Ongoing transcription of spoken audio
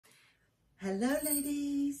Hello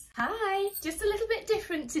ladies. Hi, just a little bit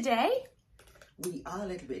different today. We are a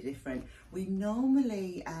little bit different. We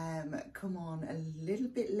normally come on a little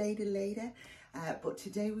bit later, but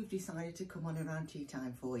today we've decided to come on around tea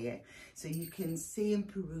time for you. So you can see and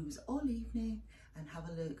peruse all evening and have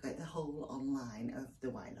a look at the whole online of the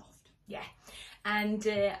White Loft. Yeah, and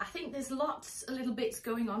I think there's lots of little bits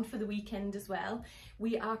going on for the weekend as well.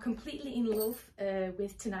 We are completely in love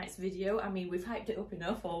with tonight's video. I mean, we've hyped it up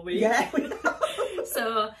enough all week. Yeah.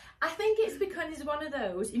 So I think it's because it's one of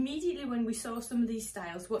those, immediately when we saw some of these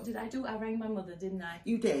styles, what did I do? I rang my mother, didn't I?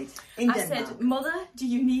 You did, in Denmark. I said, Mother, do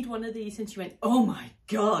you need one of these? And she went, oh my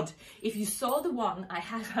God, if you saw the one I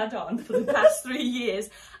have had on for the past 3 years,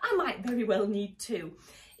 I might very well need two.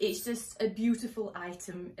 It's just a beautiful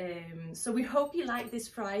item. So we hope you like this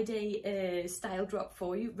Friday style drop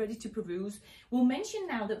for you, ready to peruse. We'll mention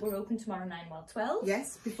now that we're open tomorrow 9 while 12.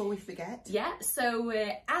 Yes, before we forget. Yeah, so,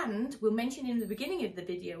 and we'll mention in the beginning of the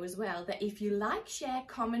video as well that if you like, share,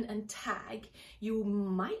 comment and tag, you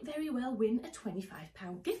might very well win a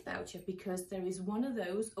 £25 gift voucher, because there is one of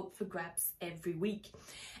those up for grabs every week.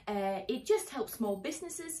 It just helps small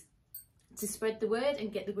businesses to spread the word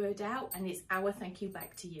and get the word out, and it's our thank you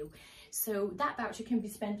back to you. So that voucher can be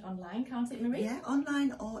spent online, can't it, Marie? Yeah,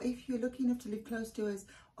 online, or if you're lucky enough to live close to us,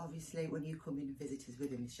 obviously when you come in and visit us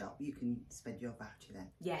within the shop, you can spend your voucher then.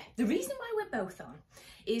 Yeah, the reason why we're both on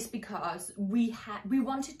is because we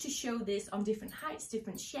wanted to show this on different heights,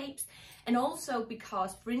 different shapes, and also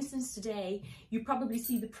because, for instance, today you probably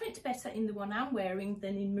see the print better in the one I'm wearing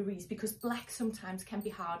than in Marie's, because black sometimes can be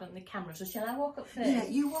hard on the camera. So shall I walk up first? Yeah,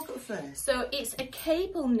 you walk up first. So it's a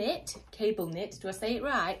cable knit, do I say it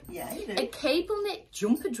right? Yeah, you do. A cable knit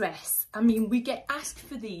jumper dress. I mean, we get asked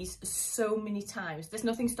for these so many times. There's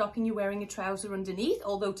nothing stopping you wearing a trouser underneath,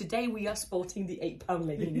 although today we are sporting the £8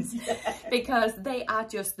 leggings. Yeah. Because they are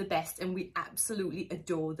just the best and we absolutely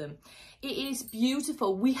adore them. It is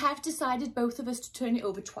beautiful. We have decided, both of us, to turn it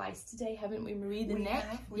over twice today, haven't we, Marie? The neck,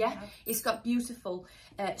 yeah, it's got beautiful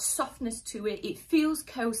softness to it. It feels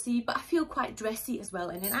cozy, but I feel quite dressy as well.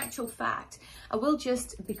 And in actual fact, I will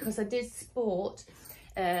just, because I did sport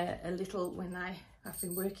a little when I've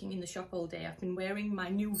been working in the shop all day, I've been wearing my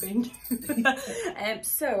new ring.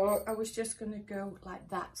 So I was just going to go like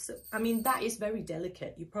that. So, I mean, that is very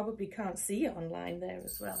delicate. You probably can't see it online there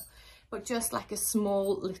as well. But just like a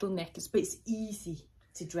small little necklace, but it's easy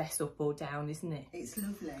to dress up or down, isn't it? It's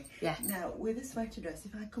lovely. Yeah. Now, with a sweater dress,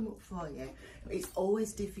 if I come up for you, it's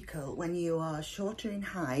always difficult when you are shorter in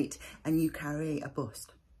height and you carry a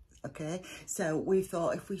bust. Okay, so we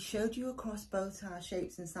thought if we showed you across both our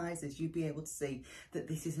shapes and sizes, you'd be able to see that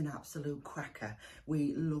this is an absolute cracker.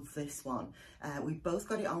 We love this one. We've both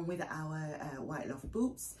got it on with our White Loft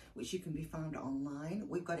boots, which you can be found online.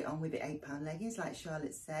 We've got it on with the £8 leggings, like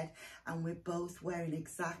Charlotte said, and we're both wearing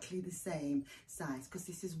exactly the same size, because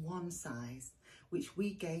this is one size, which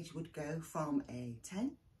we gauge would go from a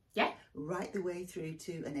 10. Yeah. Right the way through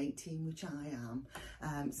to an 18, which I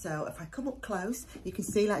am. So if I come up close, you can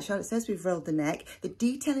see, like Charlotte says, we've rolled the neck. The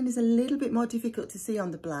detailing is a little bit more difficult to see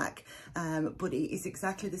on the black, but it is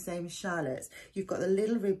exactly the same as Charlotte's. You've got the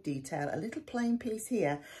little rib detail, a little plain piece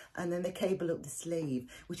here, and then the cable up the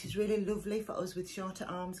sleeve, which is really lovely for us with shorter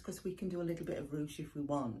arms, because we can do a little bit of ruche if we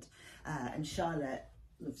want. And Charlotte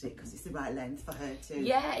loves it because it's the right length for her too.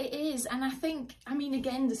 Yeah, it is. And I think, I mean,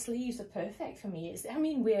 again, the sleeves are perfect for me. I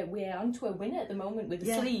mean, we're onto a winner at the moment with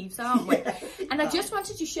the sleeves, aren't we? And I just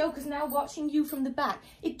wanted to show, because now watching you from the back,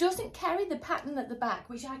 it doesn't carry the pattern at the back,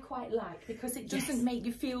 which I quite like, because it doesn't make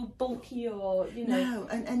you feel bulky or, you know. No,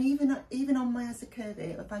 and even on my as a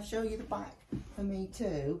curvy, if I show you the back for me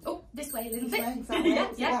too. Oh, this way a little bit. That way,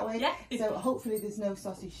 yeah, that way. Yeah. So hopefully there's no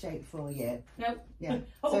sausage shape for you. No. Yeah.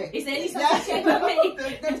 Oh, so is there any sausage shape on me?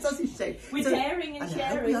 No sausage shape. We're daring and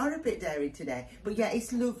sharing. We are a bit daring today, but yeah,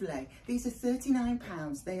 it's lovely. These are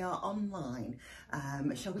 £39. They are online.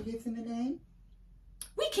 Shall we give them a name?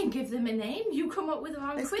 We can give them a name. You come up with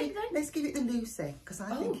one quick then. Let's give it the Lucy, because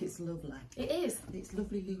I think it's lovely. It is. It's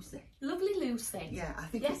lovely Lucy. Lovely Lucy. Yeah, I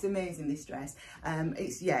think it's amazing, this dress.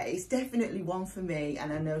 It's definitely one for me,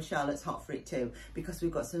 and I know Charlotte's hot for it too, because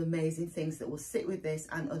we've got some amazing things that will sit with this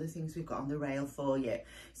and other things we've got on the rail for you.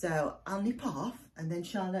 So I'll nip off, and then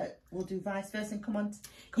Charlotte will do vice versa and come on.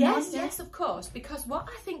 Yes, of course, because what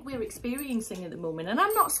I think we're experiencing at the moment, and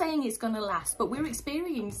I'm not saying it's going to last, but we're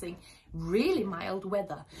experiencing really mild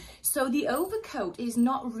weather. So the overcoat is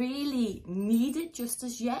not really needed just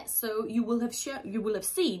as yet. So you will have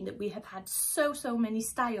seen that we have had so many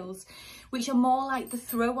styles which are more like the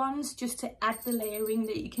throw-ons, just to add the layering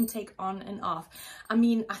that you can take on and off. I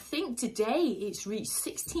mean, I think today it's reached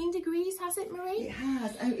 16 degrees, has it, Marie? It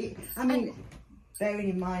has. I mean, bearing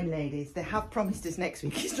in mind, ladies, they have promised us next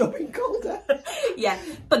week it's dropping colder. Yeah,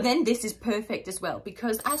 but then this is perfect as well,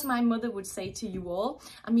 because as my mother would say to you all,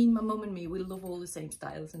 I mean, my mum and me, we love all the same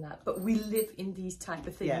styles and that, but we live in these type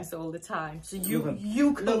of things all the time. So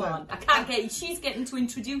you come on. I can't get, she's getting to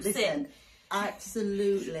introduce it.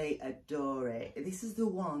 Absolutely adore it. This is the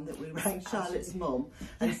one that we rang Charlotte's mum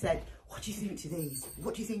and said, what do you think to these?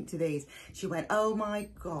 What do you think to these? She went, oh my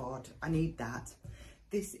God, I need that.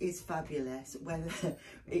 This is fabulous, whether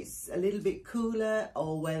it's a little bit cooler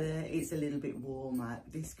or whether it's a little bit warmer.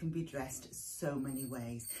 This can be dressed so many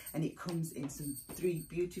ways, and it comes in some 3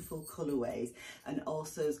 beautiful colourways, and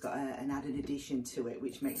also has got an added addition to it,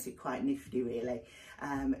 which makes it quite nifty, really.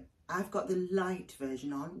 I've got the light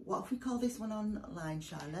version on. What have we called this one online,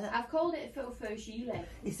 Charlotte? I've called it a faux fur gilet.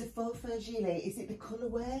 It's a faux fur gilet. Is it the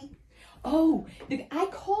colourway? Oh, I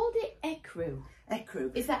called it ecru.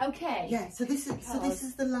 Ecru. Is that okay? Yeah. So this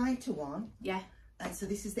is the lighter one. Yeah. And so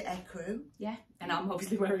this is the ecru. Yeah. And I'm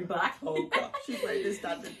obviously wearing black. Oh gosh, she's wearing the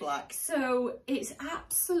standard black. So it's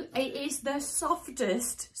it is the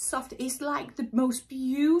softest. It's like the most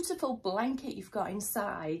beautiful blanket you've got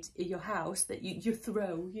inside your house that you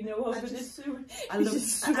throw, you know, over the suit. I love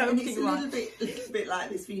it. And it's a little bit like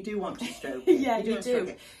this, but you do want to stroke it. Yeah, you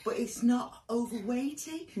do. But it's not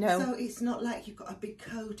overweighty. No. So it's not like you've got a big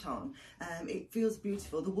coat on. It feels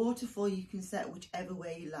beautiful. The waterfall you can set whichever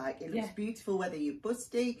way you like. It looks beautiful whether you're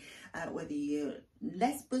busty, whether you're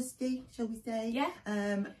less busty, shall we say? Yeah.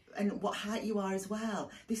 And what height you are as well.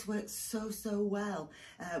 This works so well.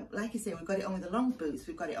 Like I say, we've got it on with the long boots.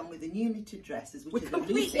 We've got it on with the new knitted dresses, which we're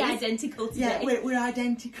completely identical today. Yeah, we're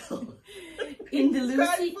identical. In the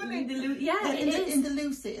Lucy, yeah, in the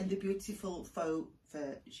Lucy and the beautiful faux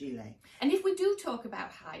fur gilet. And if we do talk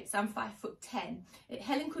about heights, I'm 5'10".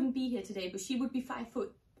 Helen couldn't be here today, but she would be 5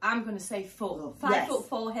 foot. I'm going to say 4.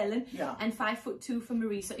 5'4", Helen, and 5'2" for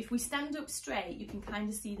Marie. So if we stand up straight, you can kind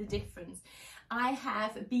of see the difference. I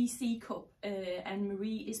have a BC cup, and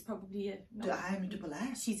Marie is probably I'm a double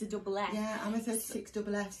F. She's a double F. Yeah, I'm a 36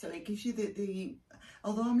 double F. So it gives you the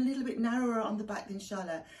although I'm a little bit narrower on the back than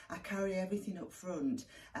Charlotte, I carry everything up front.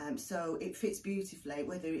 So it fits beautifully,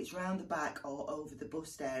 whether it's round the back or over the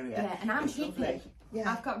bust area. Yeah, and I'm hippy.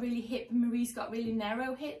 Yeah. I've got really hip. Marie's got really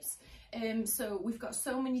narrow hips. So we've got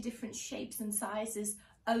so many different shapes and sizes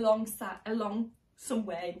along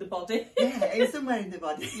somewhere in the body. Yeah, it's somewhere in the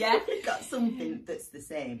body. Yeah. We've got something that's the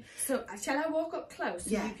same. So shall I walk up close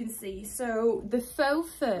so you can see? So the faux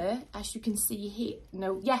fur, as you can see here,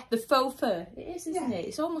 the faux fur, it is, isn't it?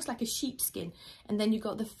 It's almost like a sheepskin. And then you've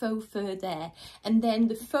got the faux fur there. And then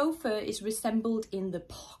the faux fur is resembled in the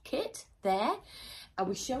pocket there. Are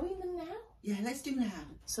we showing them now? Yeah, let's do now.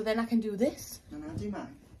 So then I can do this. And I'll do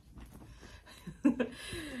mine.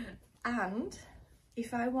 And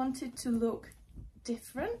if I wanted to look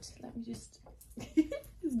different, let me just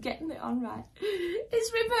getting it on right.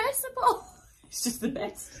 It's reversible. It's just the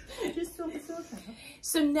best. Just sort of out.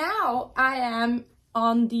 So now I am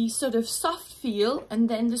on the sort of soft feel, and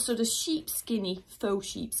then the sort of sheepskinny, faux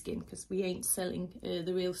sheepskin, because we ain't selling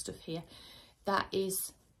the real stuff here. That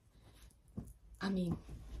is, I mean,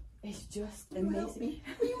 it's just amazing.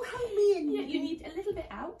 Will you help me in? Yeah, you need a little bit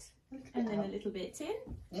out, and then a little bit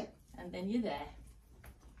in. Yep. And then you're there.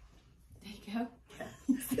 There you go.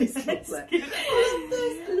 It's lovely.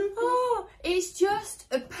 Oh, it's just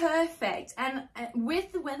perfect. And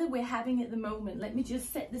with the weather we're having at the moment, let me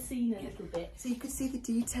just set the scene a little bit. So you can see the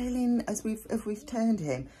detailing as we've turned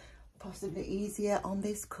him, possibly easier on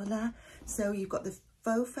this colour. So you've got the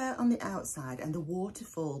faux fur on the outside, and the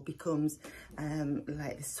waterfall becomes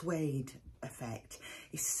like the suede effect.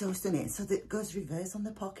 It's so stunning. So that goes reverse on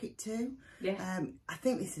the pocket too. Yeah. I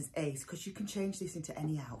think this is ace, because you can change this into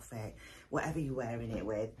any outfit, whatever you're wearing it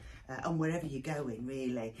with, and wherever you're going,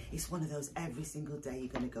 really. It's one of those every single day you're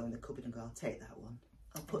going to go in the cupboard and go, I'll take that one.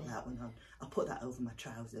 I'll put that one on. I'll put that over my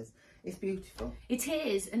trousers. It's beautiful. It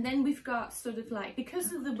is. And then we've got sort of like,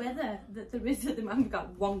 because of the weather that there is at the moment, we've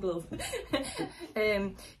got one glove.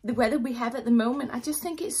 The weather we have at the moment, I just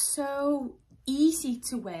think it's so easy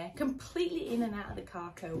to wear, completely in and out of the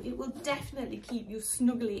cargo. It will definitely keep you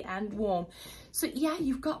snuggly and warm. So yeah,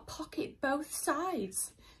 you've got pocket both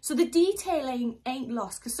sides. So the detailing ain't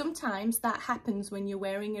lost, because sometimes that happens when you're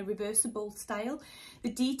wearing a reversible style. The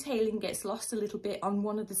detailing gets lost a little bit on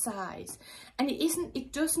one of the sides, and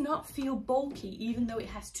it does not feel bulky, even though it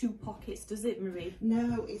has 2 pockets, does it, Marie?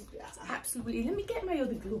 No, it's absolutely. Let me get my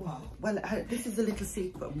other glove on. Well, this is a little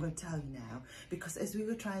secret I'm going to tell you now, because as we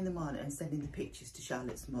were trying them on and sending the pictures to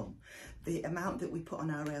Charlotte's mum, the amount that we put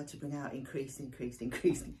on our rail to bring out increased,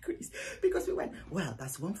 because we went, well,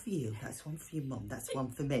 that's one for you, that's one for your mum, that's one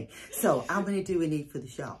for me. So how many do we need for the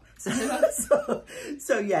shop?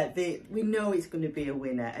 So yeah, we know it's going to be a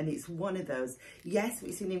winner, and it's one of those, yes,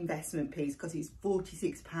 it's an investment piece because it's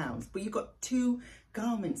 £46, but you've got 2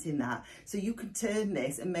 garments in that, so you can turn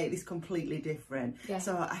this and make this completely different. Yeah.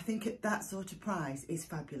 So I think at that sort of price is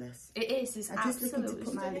fabulous. It is. It's I'm just looking to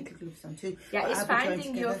put my little gloves on too. Yeah, it's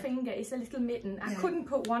finding your finger. It's a little mitten. I couldn't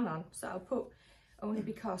put one on, so I'll put only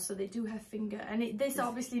because, so they do have finger, and this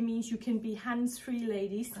obviously means you can be hands-free,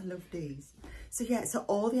 ladies. I love these. So yeah, so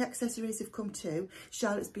all the accessories have come too.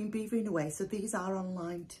 Charlotte's been beavering away, so these are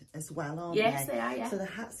online as well, aren't they? Yes, they are, yeah. So the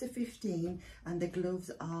hats are 15 and the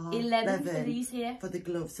gloves are 11 for these here. For the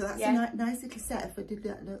gloves. So that's a nice little set. If I did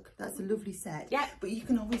that, look, that's a lovely set. Yeah. But you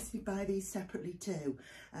can obviously buy these separately too.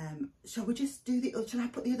 Shall we just do shall I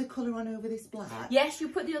put the other colour on over this black? Yes, you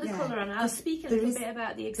put the other colour on. I'll speak a little bit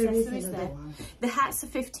about the accessories there. The hats are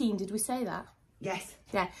 15, did we say that? Yes.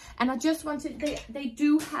 Yeah, and I just wanted, they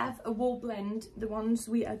do have a wool blend, the ones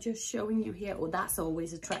we are just showing you here. Oh, that's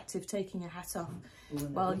always attractive, taking a hat off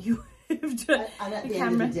while you have done the camera.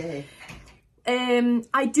 End of the day.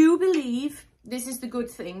 I do believe this is the good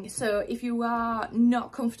thing. So if you are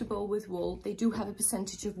not comfortable with wool, they do have a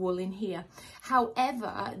percentage of wool in here.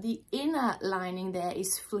 However, the inner lining there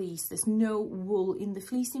is fleece. There's no wool in the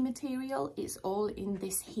fleecy material. It's all in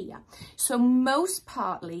this here. So most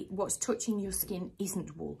partly what's touching your skin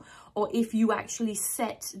isn't wool. Or if you actually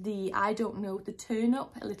set the, I don't know, the turn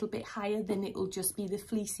up a little bit higher, then it'll just be the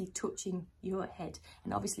fleecy touching your head.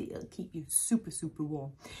 And obviously it'll keep you super, super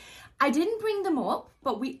warm. I didn't bring them up,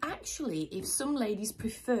 but we actually, if some ladies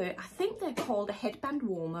prefer, I think they're called a headband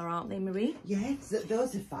warmer, aren't they, Marie? Yes,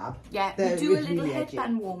 those are fab. Yeah, we do a little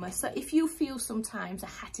headband warmer. So if you feel sometimes a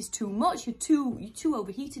hat is too much, you're too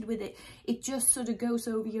overheated with it, it just sort of goes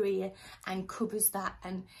over your ear and covers that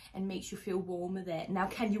and makes you feel warmer there. Now,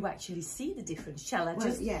 can you actually see the difference? Shall I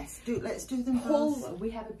just? Yes, let's do them both. We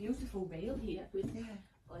have a beautiful rail here with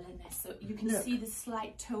so you can see the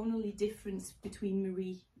slight tonally difference between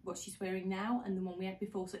Marie, what she's wearing now, and the one we had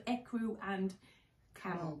before. So ecru and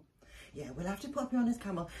camel. Yeah, we'll have to pop you on as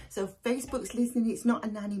camel. So Facebook's listening, it's not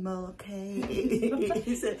an animal, okay?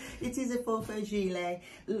 it is a faux gilet.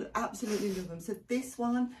 Absolutely love them. So this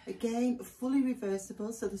one, again, fully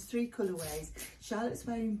reversible. So there's 3 colourways. Charlotte's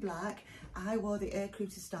wearing black. I wore the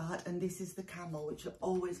ecru to start, and this is the camel, which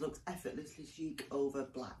always looks effortlessly chic over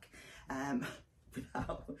black.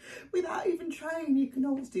 Without even trying, you can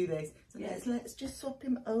always do this. So let's just swap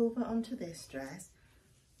him over onto this dress.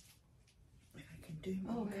 If I can do him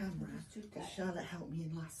on camera, because Charlotte helped me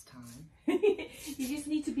in last time. You just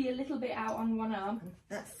need to be a little bit out on one arm.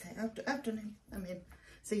 That's it. I've done it. I'm in.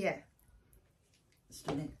 So yeah,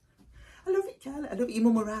 stunning. I love it, Charlotte. I love it. Your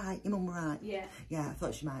mum were right. Your mum were right. Yeah. Yeah, I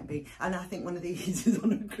thought she might be. And I think one of these is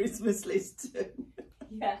on a Christmas list too.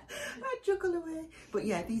 Yeah. I juggle away. But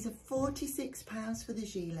yeah, these are £46 for the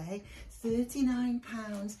gilet,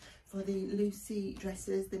 £39 for the Lucy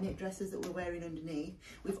dresses, the knit dresses that we're wearing underneath.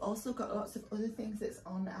 We've also got lots of other things that's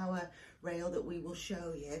on our rail that we will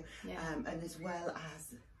show you. Yeah. And as well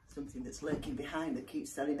as something that's lurking behind that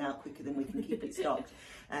keeps selling out quicker than we can keep it stocked,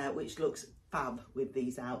 which looks fab with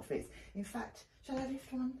these outfits. In fact, shall I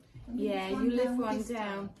lift one? Yeah, you lift one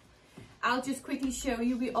down. I'll just quickly show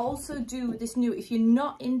you. We also do this new, if you're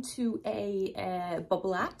not into a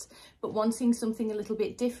bubble hat, but wanting something a little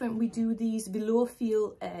bit different, we do these velour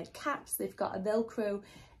feel caps. They've got a Velcro,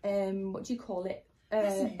 what do you call it?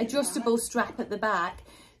 Adjustable strap at the back,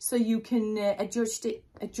 so you can adjust it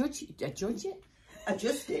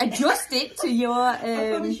to your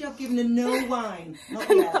I promise you I've given her no wine.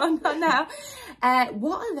 Not now.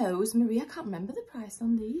 What are those, Marie? I can't remember the price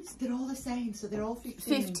on these. They're all the same, so they're all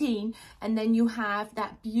 15. 15, and then you have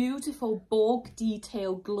that beautiful Borg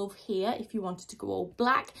detail glove here if you wanted to go all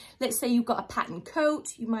black. Let's say you've got a pattern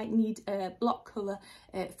coat, you might need a block colour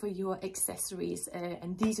for your accessories,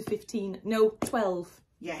 and these are 12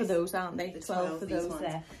 for those, aren't they? 12 for those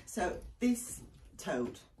there. So this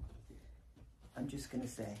tote, I'm just going to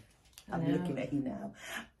say, I'm looking at you now,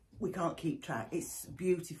 we can't keep track. It's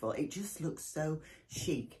beautiful. It just looks so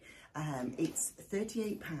chic. It's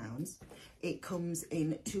 £38. It comes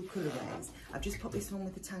in 2 colourways. I've just put this one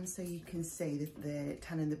with the tan so you can see the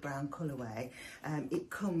tan and the brown colourway. It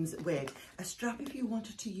comes with a strap if you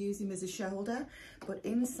wanted to use him as a shoulder, but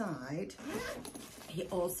inside he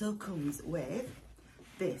also comes with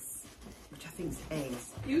this, which I think is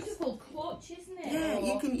ace. Beautiful clutch, isn't it? Yeah,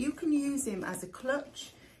 you can use him as a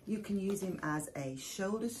clutch. You can use him as a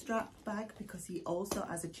shoulder strap bag because he also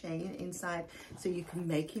has a chain inside, so you can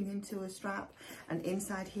make him into a strap. And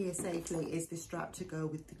inside here safely is the strap to go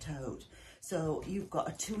with the tote. So you've got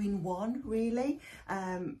a 2-in-1 really.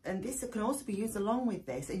 And this can also be used along with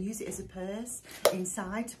this, and use it as a purse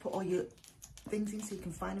inside to put all your things in so you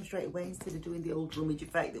can find them straight away instead of doing the old rummage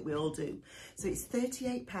effect that we all do. So it's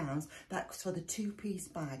 £38. That's for the 2-piece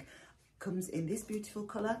bag. Comes in this beautiful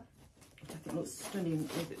colour, which I think looks stunning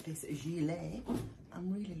with this gilet.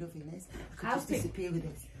 I'm really loving this. I could just disappear with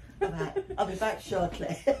this. Right, I'll be back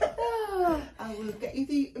shortly. I will get you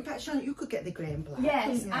the, in fact, Charlotte, you could get the grey and black.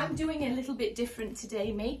 Yes, I'm doing it a little bit different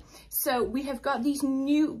today, me. So we have got these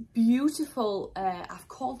new beautiful, I've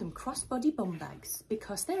called them crossbody bum bags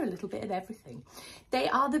because they're a little bit of everything. They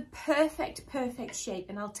are the perfect shape,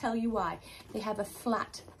 and I'll tell you why. They have a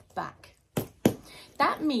flat back.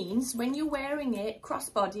 That means when you're wearing it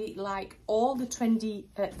crossbody, like all the trendy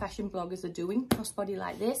fashion bloggers are doing, crossbody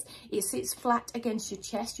like this, it sits flat against your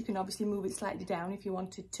chest. You can obviously move it slightly down if you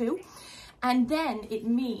wanted to. And then it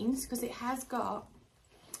means, because it has got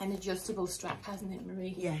an adjustable strap, hasn't it,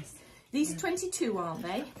 Marie? Yes. These are 22, aren't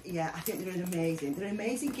they? Yeah, I think they're amazing. They're an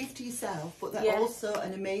amazing gift to yourself, but they're also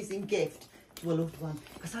an amazing gift to a loved one.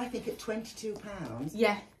 Because I think at £22,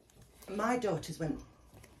 my daughters went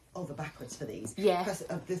over backwards for these because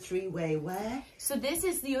of the 3-way wear. So this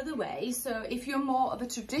is the other way. So if you're more of a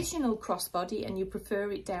traditional crossbody and you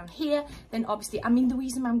prefer it down here, then obviously, I mean, the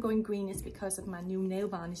reason I'm going green is because of my new nail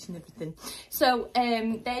varnish and everything. So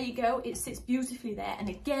there you go, it sits beautifully there. And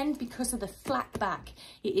again, because of the flat back,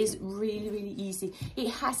 it is really easy. It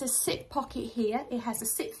has a zip pocket here, it has a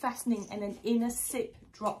zip fastening and an inner zip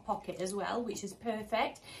drop pocket as well, which is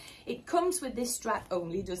perfect. It comes with this strap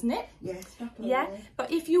only, doesn't it? Yes, strap only. Yeah,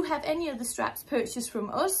 but if you have any of the straps purchased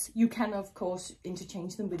from us, you can of course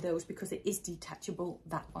interchange them with those because it is detachable,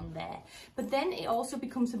 that one there. But then it also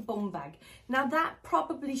becomes a bum bag. Now that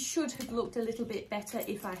probably should have looked a little bit better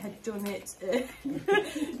if I had done it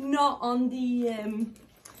not on the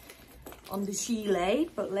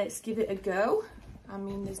gilet, but let's give it a go. I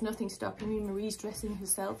mean, there's nothing stopping me. Marie's dressing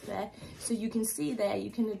herself there. So you can see there, you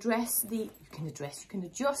can adjust the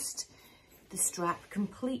strap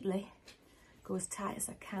completely. Go as tight as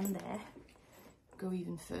I can there. Go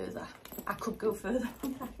even further. I could go further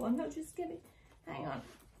on that one. No, just give it, hang on.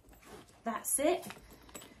 That's it.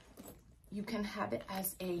 You can have it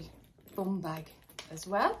as a bum bag as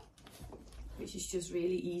well, which is just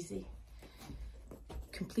really easy.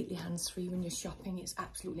 Completely hands-free when you're shopping. It's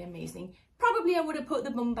absolutely amazing. Probably I would have put the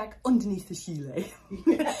bum bag underneath the gilet,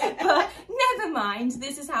 but never mind.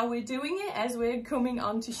 This is how we're doing it as we're coming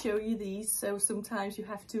on to show you these. So sometimes you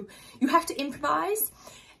have to improvise.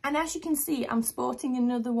 And as you can see, I'm sporting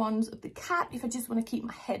another one of the cap if I just want to keep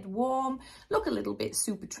my head warm, look a little bit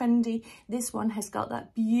super trendy. This one has got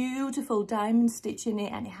that beautiful diamond stitch in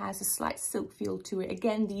it and it has a slight silk feel to it.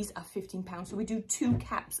 Again, these are £15. So we do 2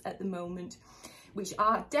 caps at the moment, which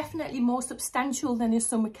are definitely more substantial than a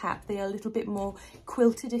summer cap. They are a little bit more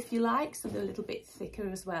quilted, if you like, so they're a little bit thicker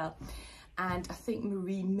as well. And I think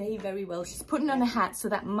Marie may very well, she's putting on a hat, so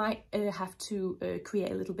that might have to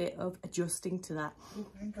create a little bit of adjusting to that. Oh,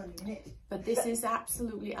 hang on a minute. But this is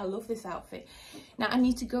absolutely, I love this outfit. Now I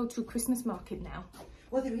need to go to a Christmas market now.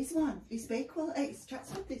 Well, there is one. It's Bakewell. It's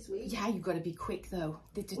Chatsworth this week. Yeah, you've got to be quick though.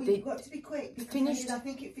 You've got to be quick because I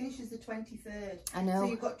think it finishes the 23rd. I know. So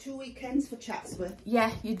you've got 2 weekends for Chatsworth.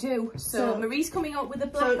 Yeah, you do. So Marie's coming up with a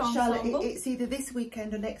black ensemble. Charlotte, it's either this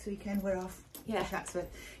weekend or next weekend we're off. Yeah. Chatsworth.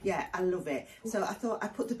 Yeah, I love it. So I thought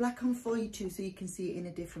I'd put the black on for you too, so you can see it in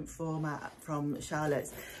a different format from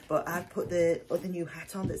Charlotte's. But I've put the other new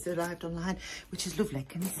hat on that's arrived online, which is lovely.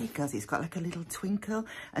 Can you see, guys? It's got like a little twinkle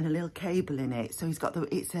and a little cable in it. So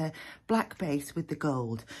it's a black base with the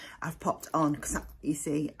gold. I've popped on, because you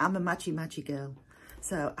see, I'm a matchy girl.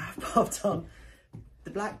 So I've popped on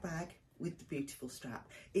the black bag with the beautiful strap.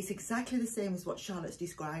 It's exactly the same as what Charlotte's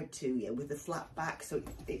described to you, with the flat back, so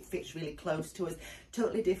it fits really close to us.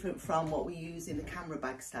 Totally different from what we use in the camera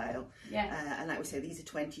bag style. Yeah. And like we say, these are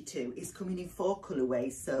 22. It's coming in 4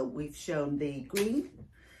 colourways, so we've shown the green,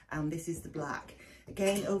 and this is the black.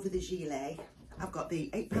 Again, over the gilet, I've got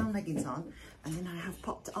the £8 leggings on, and then I have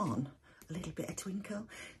popped on a little bit of twinkle.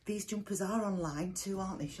 These jumpers are online too,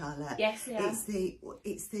 aren't they, Charlotte? Yes, they are.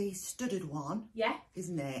 It's the studded one. Yeah.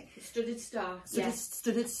 Isn't it? Studded star.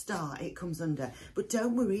 Studded star it comes under. But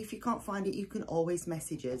don't worry, if you can't find it, you can always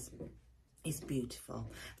message us. It's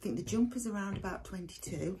beautiful. I think the jumper's around about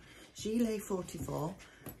 22. Gilet 44.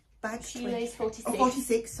 Bag Gilet's 46. Oh,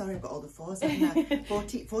 46. Sorry, I've got all the fours.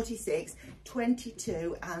 46,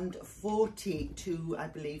 22 and 42, I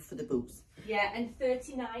believe, for the boots. Yeah, and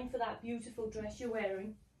 39 for that beautiful dress you're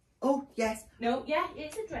wearing. Oh, yes. No, yeah,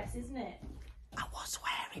 it's a dress, isn't it? I was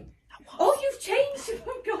wearing. Oh, you've changed.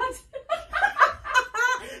 Oh, God.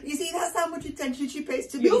 You see, that's how much attention she pays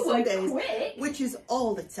to me some days. Quick. Which is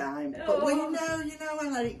all the time. Oh. But when you know, I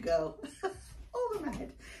let it go. Over my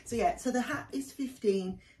head. So, yeah, so the hat is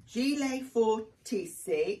 15. Gilet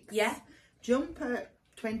 46. Yeah. Jumper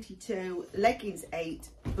 22. Leggings 8.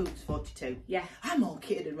 Boots 42. Yeah. I'm all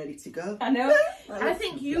kitted and ready to go. I know. I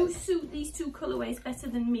think you suit these two colourways better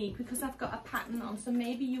than me because I've got a pattern on. So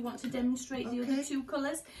maybe you want to demonstrate the other two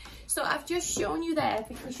colours. So I've just shown you there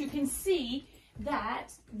because you can see that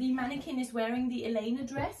the mannequin is wearing the Elena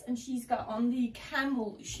dress and she's got on the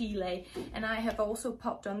camel gilet, and I have also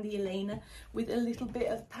popped on the Elena with a little bit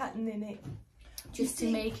of pattern in it just to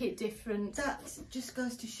make it different. That just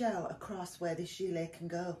goes to show across where this gilet can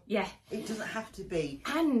go. Yeah. It doesn't have to be.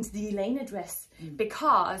 And the Elena dress,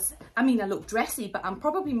 because, I mean, I look dressy, but I'm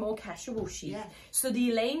probably more casual chic. Yeah. So the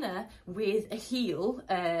Elena with a heel,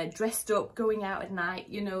 dressed up, going out at night,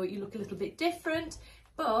 you know, you look a little bit different,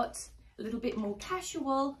 but a little bit more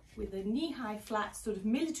casual with a knee-high flat sort of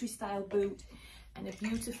military style boot and a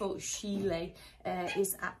beautiful gilet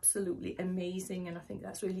is absolutely amazing, and I think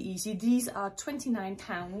that's really easy. These are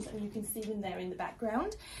 £29 and you can see them there in the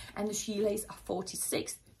background, and the gilets are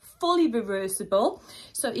 46, fully reversible.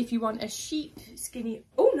 So if you want a chic skinny,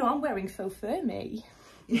 oh no, I'm wearing faux fur, me.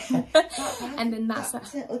 Yeah. And then that's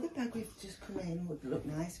the other bag we've just come in would look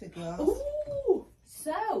nice with yours. Ooh,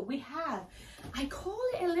 so we have, I call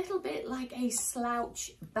it a little bit like a slouch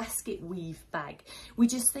basket weave bag. We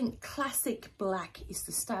just think classic black is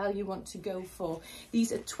the style you want to go for.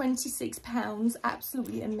 These are £26,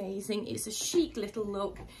 absolutely amazing. It's a chic little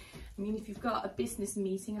look. I mean, if you've got a business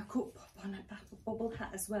meeting, I could pop on a bubble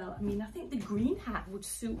hat as well. I mean, I think the green hat would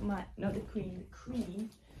suit my, not the cream.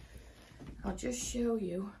 I'll just show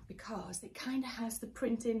you because it kind of has the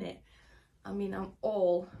print in it. I mean,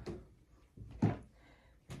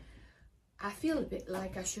 I feel a bit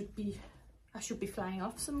like I should be flying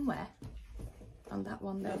off somewhere on that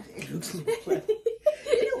one there. It looks lovely.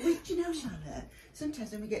 Do you know, Charlotte,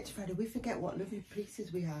 sometimes when we get to Friday, we forget what lovely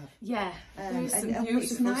pieces we have. Yeah, there's some beautiful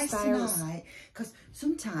it's nice styles. Tonight, because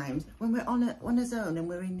sometimes when we're on a zone and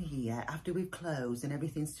we're in here, after we've closed and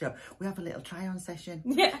everything's through, we have a little try-on session.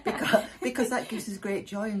 Yeah. Because that gives us great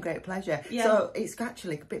joy and great pleasure. Yeah. So it's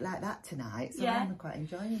actually a bit like that tonight. So yeah. I'm quite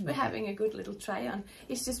enjoying it. We're having a good little try-on.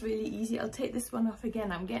 It's just really easy. I'll take this one off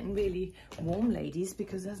again. I'm getting really warm, ladies,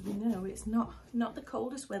 because as we know, it's not the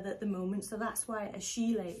coldest weather at the moment. So that's why a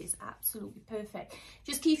gilet is absolutely perfect.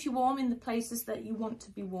 Just keeps you warm in the places that you want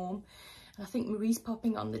to be warm. And I think Marie's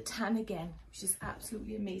popping on the tan again, which is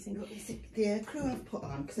absolutely amazing. Look, is it the crew I've put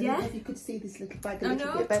on? Because I don't know if you could see this little bag a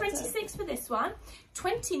little bit better. 26 for this one,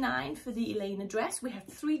 29 for the Elena dress. We have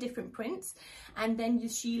 3 different prints, and then your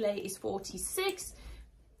gilet is 46,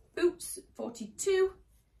 boots 42,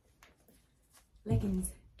 leggings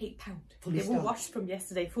 £8. They were washed from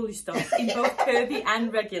yesterday, fully stocked in both curvy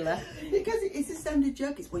and regular. Because it's a standard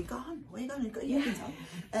joke. It's what you got on. What you got on? You got your leggings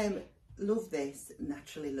on. Love this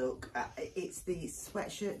naturally look. It's the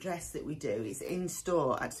sweatshirt dress that we do. It's in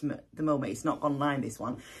store at the moment. It's not online, this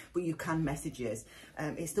one, but you can message us.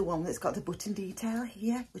 It's the one that's got the button detail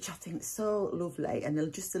here, which I think is so lovely,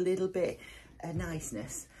 and just a little bit of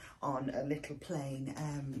niceness on a little plain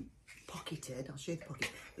pocketed. I'll show you the pocket.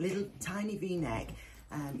 Little tiny V-neck.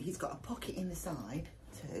 He's got a pocket in the side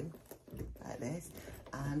too, like this.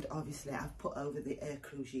 And obviously I've put over the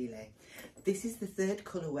Aircrew gilet. This is the 3rd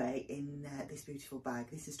colourway in this beautiful bag.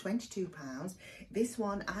 This is £22. This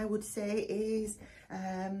one I would say is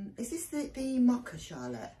this the mocha,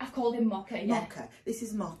 Charlotte? I've called him mocha, yeah. Mocha. This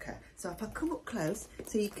is mocha. So if I come up close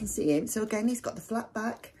so you can see him. So again, he's got the flat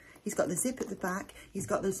back. He's got the zip at the back. He's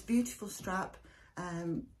got this beautiful strap.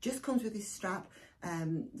 Just comes with this strap.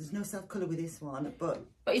 There's no self colour with this one, but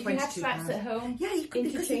if you have straps at home, yeah, you can,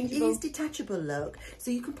 because it is detachable look,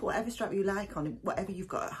 so you can put whatever strap you like on, whatever you've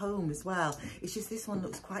got at home as well. It's just this one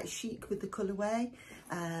looks quite chic with the colourway.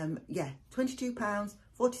 Yeah, £22,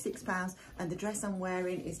 £46, and the dress I'm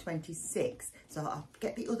wearing is 26. So I'll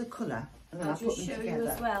get the other colour and then I'll put them together. You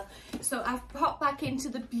as well. So I've popped back into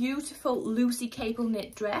the beautiful Lucy cable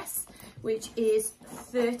knit dress, which is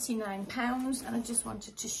 £39, and I just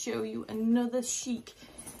wanted to show you another chic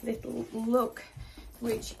little look,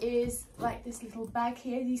 which is like this little bag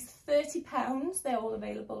here. These £30, they're all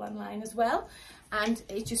available online as well, and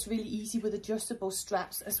it's just really easy with adjustable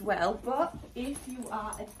straps as well. But if you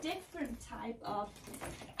are a different type of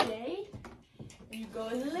day, you go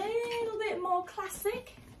a little bit more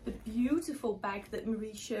classic, the beautiful bag that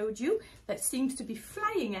Marie showed you that seems to be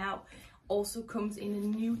flying out also comes in a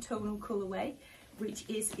new tonal colourway, which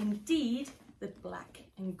is indeed the black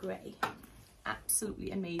and grey. Absolutely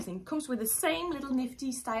amazing. Comes with the same little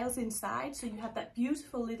nifty styles inside, so you have that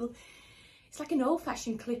beautiful little, it's like an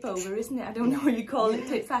old-fashioned clip over, isn't it? I don't know what you call it,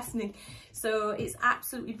 clip fastening. So it's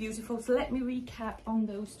absolutely beautiful. So let me recap on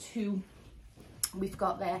those two we've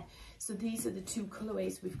got there. So these are the two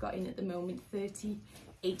colourways we've got in at the moment. £38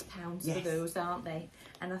 for those, aren't they?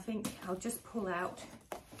 And I think I'll just pull out,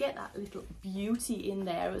 get that little beauty in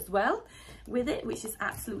there as well with it, which is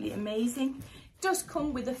absolutely amazing. Does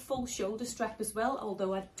come with a full shoulder strap as well,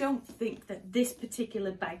 although I don't think that this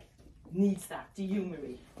particular bag needs that. Do you,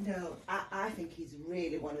 Marie? No, I think he's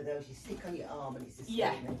really one of those you stick on your arm and it's a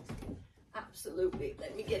statement. Yeah, absolutely.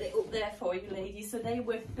 Let me get it up there for you, ladies. So they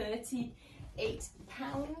were £38,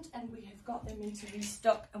 and we have got them into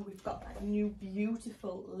restock, and we've got that new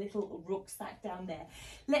beautiful little rucksack down there.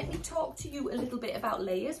 Let me talk to you a little bit about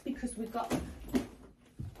layers, because we've got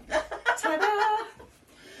ta-da!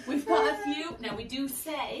 We've got a few. Now we do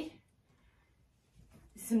say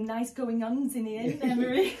there's some nice going ons in here, isn't there,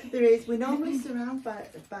 Marie? There is. We're normally surrounded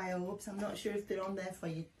by orbs. I'm not sure if they're on there for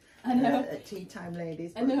you. I know. At tea time,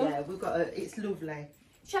 ladies. But I know. Yeah, we've got it's lovely.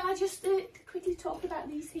 Shall I just quickly talk about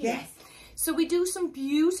these here? Yes. So we do some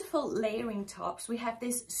beautiful layering tops. We have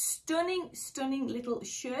this stunning little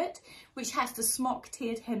shirt, which has the smock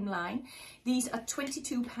tiered hemline. These are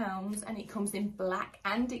 £22, and it comes in black,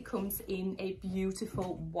 and it comes in a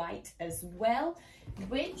beautiful white as well,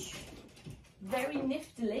 which very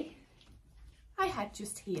niftily I had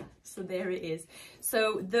just here. So there it is.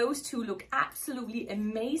 So those two look absolutely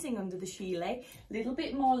amazing under the gilet. A little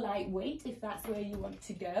bit more lightweight if that's where you want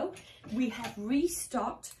to go. We have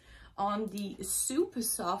restocked on the super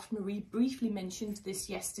soft, Marie briefly mentioned this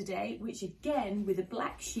yesterday, which again with a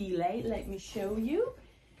black gilet, let me show you,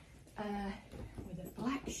 with a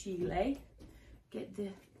black gilet, get the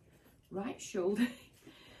right shoulder.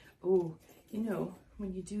 Oh, you know,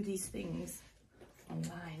 when you do these things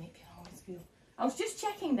online, it can always feel, I was just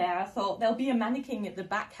checking there, I thought there'll be a mannequin at the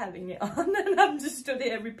back having it on, and I'm just stood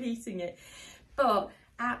here repeating it, but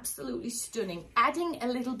absolutely stunning. Adding a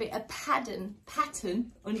little bit of pattern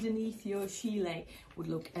underneath your gilet would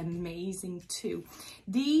look amazing too.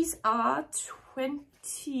 These are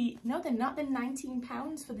no, they're not. They're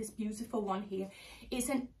 £19 for this beautiful one here.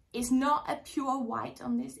 It's not a pure white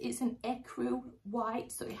on this. It's an ecru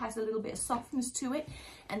white, so it has a little bit of softness to it,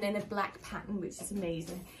 and then a black pattern, which is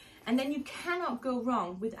amazing. And then you cannot go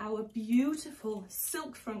wrong with our beautiful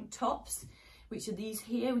silk front tops, which are these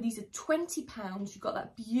here. These are £20. You've got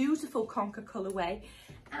that beautiful conker colourway,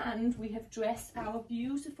 and we have dressed our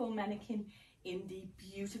beautiful mannequin in the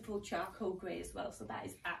beautiful charcoal grey as well. So that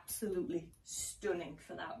is absolutely stunning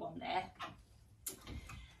for that one there.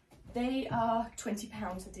 They are £20.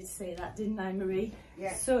 I did say that, didn't I, Marie?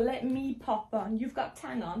 Yeah. So let me pop on. You've got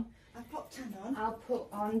tan on. I've popped tan on. I'll put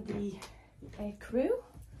on the ecru,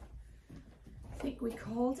 I think we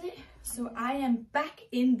called it. So I am back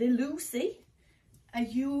in the Lucy.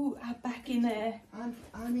 You are back in a... I'm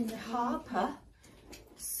in the Harper.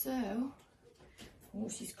 So, oh,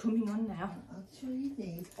 she's coming on now. I'll show you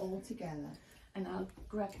these all together. And I'll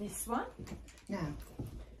grab this one. Now,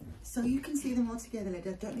 so you can see them all together, Lyd.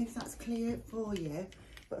 I don't know if that's clear for you,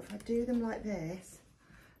 but if I do them like this,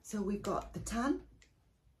 so we've got the tan,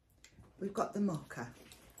 we've got the mocha.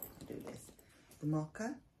 I'll do this. The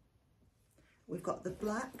mocha. We've got the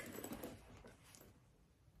black.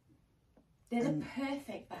 They're the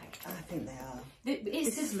perfect bag. I think they are.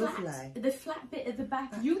 It's this is flat, lovely. the flat bit at the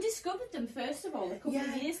back. You discovered them first of all a couple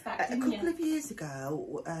of years back, didn't you? A couple of years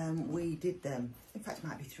ago, we did them. In fact, it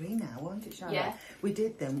might be 3 now, won't it, Charlotte? Yeah. We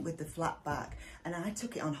did them with the flat back, and I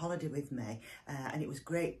took it on holiday with me, and it was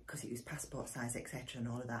great because it was passport size, etc., and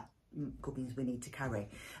all of that gubbins we need to carry.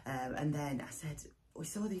 And then I said, we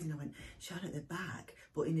saw these and I went, Charlotte, they're back,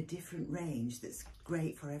 but in a different range that's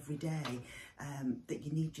great for every day, that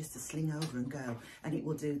you need just to sling over and go. And it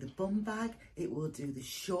will do the bum bag, it will do the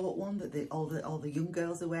short one that all the young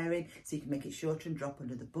girls are wearing, so you can make it shorter and drop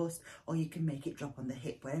under the bust, or you can make it drop on the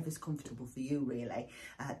hip, wherever's comfortable for you, really.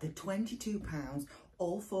 They're £22.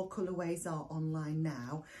 All 4 colourways are online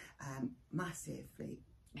now. Massively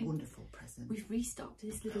wonderful present. We've restocked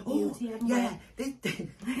this little beauty, haven't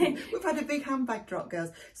we? We've had a big handbag drop,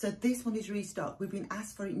 girls. So this one is restocked. We've been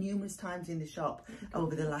asked for it numerous times in the shop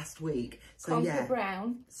over the last week. So Conquer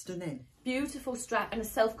brown. Stunning. Beautiful strap and a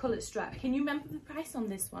self-coloured strap. Can you remember the price on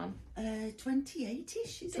this one?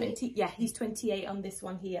 28-ish, is 20, it? Yeah, he's 28 on this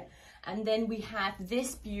one here. And then we have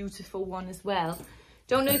this beautiful one as well.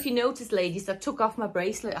 Don't know if you noticed, ladies, I took off my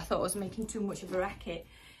bracelet. I thought I was making too much of a racket.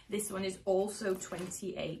 This one is also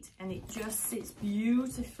 28, and it just sits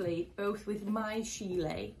beautifully, both with my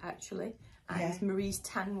gilet, actually, and Marie's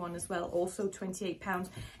tan one as well, also £28.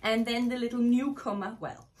 And then the little newcomer,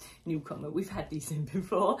 we've had these in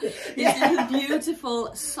before. This little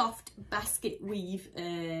beautiful soft basket weave,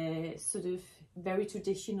 sort of very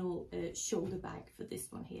traditional shoulder bag for this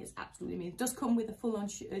one here. Is absolutely amazing. It does come with a full-on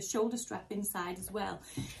shoulder strap inside as well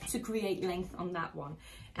to create length on that one.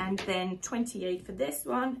 And then 28 for this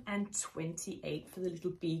one, and 28 for the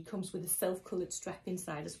little bee. Comes with a self-coloured strap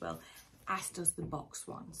inside as well, as does the box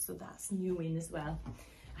one. So that's new in as well.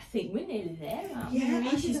 I think we're nearly there, aren't we?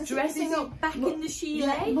 Yeah, she's dressing up back in the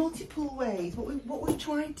gilet. Yeah, multiple ways. What we're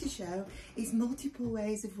trying to show is multiple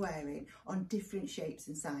ways of wearing on different shapes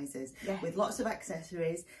and sizes, with lots of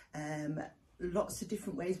accessories, lots of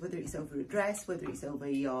different ways, whether it's over a dress, whether it's over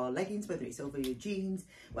your leggings, whether it's over your jeans,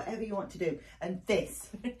 whatever you want to do. And this,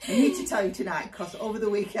 I need to tell you tonight, because over the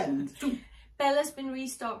weekend. Bella's been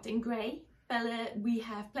restocked in grey. Bella, we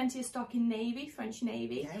have plenty of stock in navy, French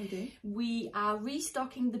navy. Yeah, we do. We are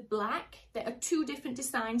restocking the black. There are 2 different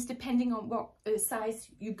designs depending on what size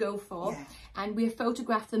you go for. Yeah. And we have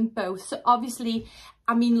photographed them both. So obviously,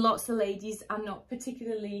 I mean, lots of ladies are not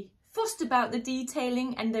particularly fussed about the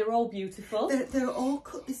detailing, and they're all beautiful. They're all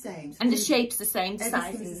cut the same. So and the shape's the same, the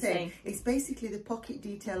size is the same. It's basically the pocket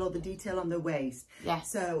detail or the detail on the waist. Yes.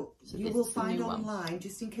 So you will find online,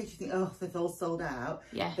 just in case you think, oh, they've all sold out.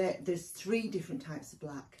 Yeah. There's 3 different types of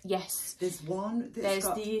black. Yes. There's one that's There's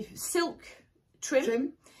got the silk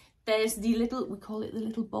trim. There's the little, we call it the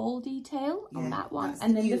little ball detail on that one.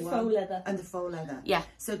 And then the faux leather. And the faux leather. Yeah.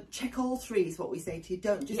 So check all 3 is what we say to you.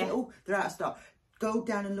 Don't just say, oh, they're out of stock. Go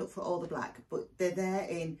down and look for all the black, but they're there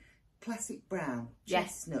in classic brown,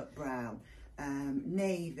 chestnut brown,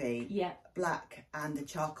 navy, black, and the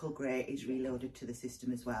charcoal grey is reloaded to the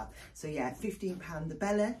system as well. So yeah, £15 the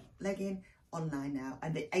Bella legging online now,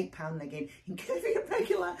 and the £8 legging in curvy and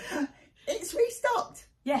regular. It's restocked.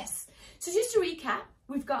 Yes. So just to recap,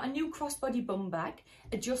 we've got a new crossbody bum bag,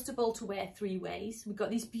 adjustable to wear 3 ways. We've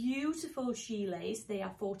got these beautiful gilets. They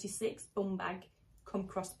are 46. Bum bag come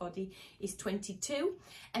crossbody is 22.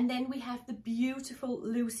 And then we have the beautiful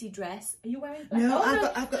Lucy dress. Are you wearing black? No,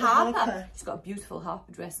 I've got Harper. She's got a beautiful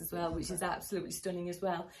Harper dress as well, which is absolutely stunning as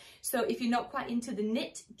well. So if you're not quite into the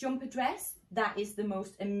knit jumper dress, that is the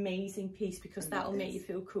most amazing piece, because that'll make you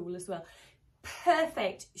feel cool as well.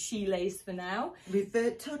 Perfect gilets for now.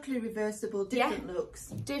 Totally reversible, different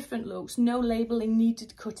looks. Different looks, no labelling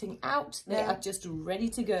needed cutting out. They are just ready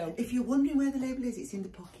to go. If you're wondering where the label is, it's in the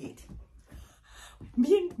pocket.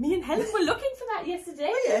 Me and Helen were looking for that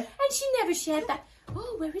yesterday. Oh, yeah. And she never shared that.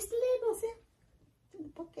 Oh, where is the label? It's in the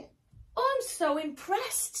pocket. Oh, I'm so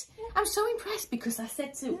impressed. I'm so impressed, because I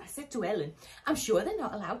said to Ellen, I'm sure they're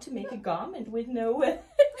not allowed to make a garment with no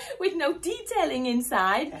with no detailing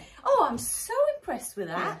inside. Okay. Oh, I'm so impressed with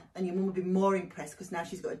that. Yeah. And your mum will be more impressed, because now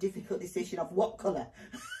she's got a difficult decision of what colour.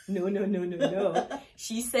 No.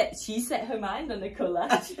 She set her mind on the colour.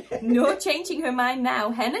 No changing her mind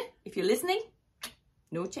now. Henna, if you're listening,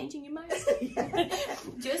 no changing your mind.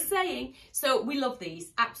 Just saying. So we love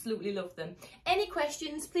these, absolutely love them. Any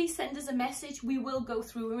questions, please send us a message. We will go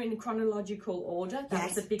through them in chronological order.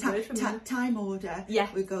 That's a big word from me. Time order. Yeah.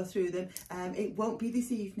 We go through them. It won't be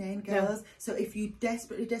this evening, girls. No. So if you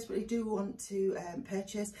desperately do want to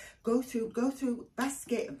purchase, go through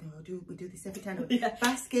basket. We do this every time.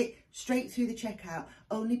 Basket straight through the checkout,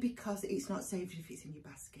 only because it's not safe if it's in your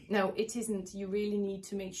basket. No, it isn't. You really need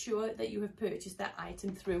to make sure that you have purchased that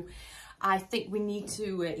item through. I think we need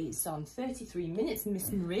to, it's on 33 minutes, Miss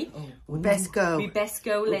Marie. Oh, we best go. We best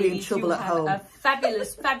go, ladies. We'll be in trouble at home. A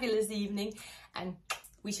fabulous, fabulous evening, and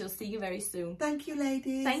we shall see you very soon. Thank you,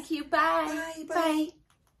 ladies. Thank you. Bye. Bye.